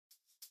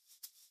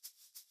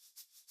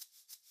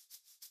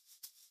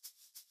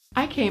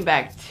I came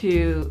back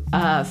to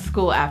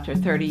school after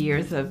 30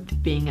 years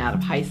of being out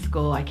of high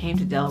school. I came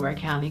to Delaware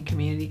County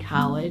Community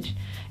College.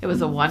 It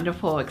was a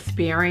wonderful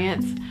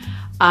experience.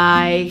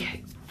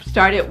 I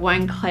started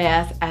one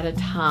class at a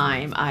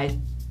time. I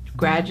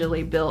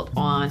gradually built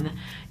on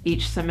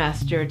each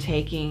semester,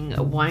 taking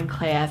one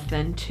class,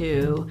 then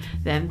two,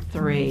 then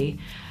three.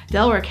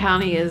 Delaware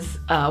County is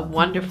a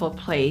wonderful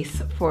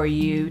place for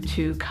you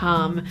to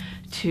come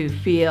to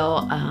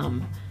feel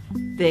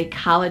the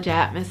college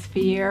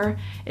atmosphere.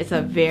 It's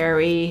a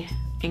very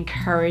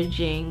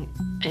encouraging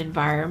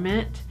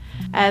environment.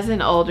 As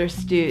an older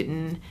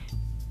student,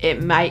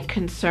 it might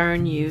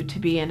concern you to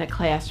be in a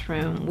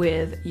classroom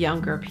with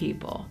younger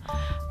people,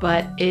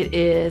 but it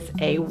is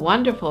a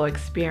wonderful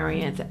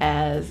experience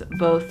as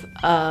both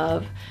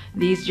of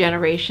these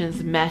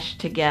generations mesh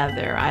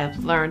together.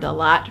 I've learned a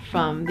lot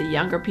from the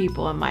younger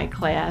people in my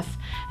class,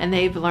 and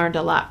they've learned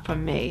a lot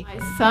from me.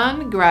 My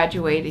son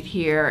graduated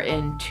here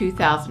in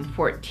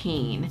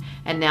 2014,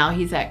 and now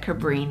he's at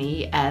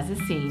Cabrini as a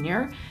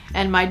senior.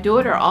 And my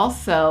daughter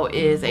also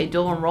is a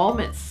dual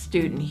enrollment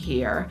student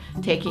here,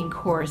 taking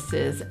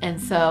courses,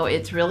 and so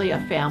it's really a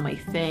family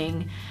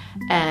thing.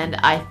 And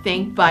I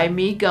think by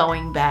me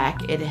going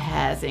back, it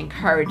has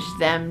encouraged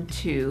them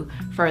to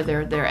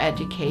further their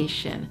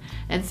education.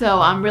 And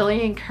so I'm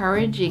really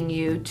encouraging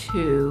you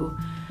to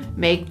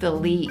make the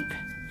leap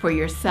for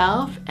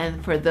yourself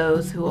and for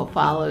those who will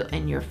follow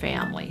in your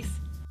families.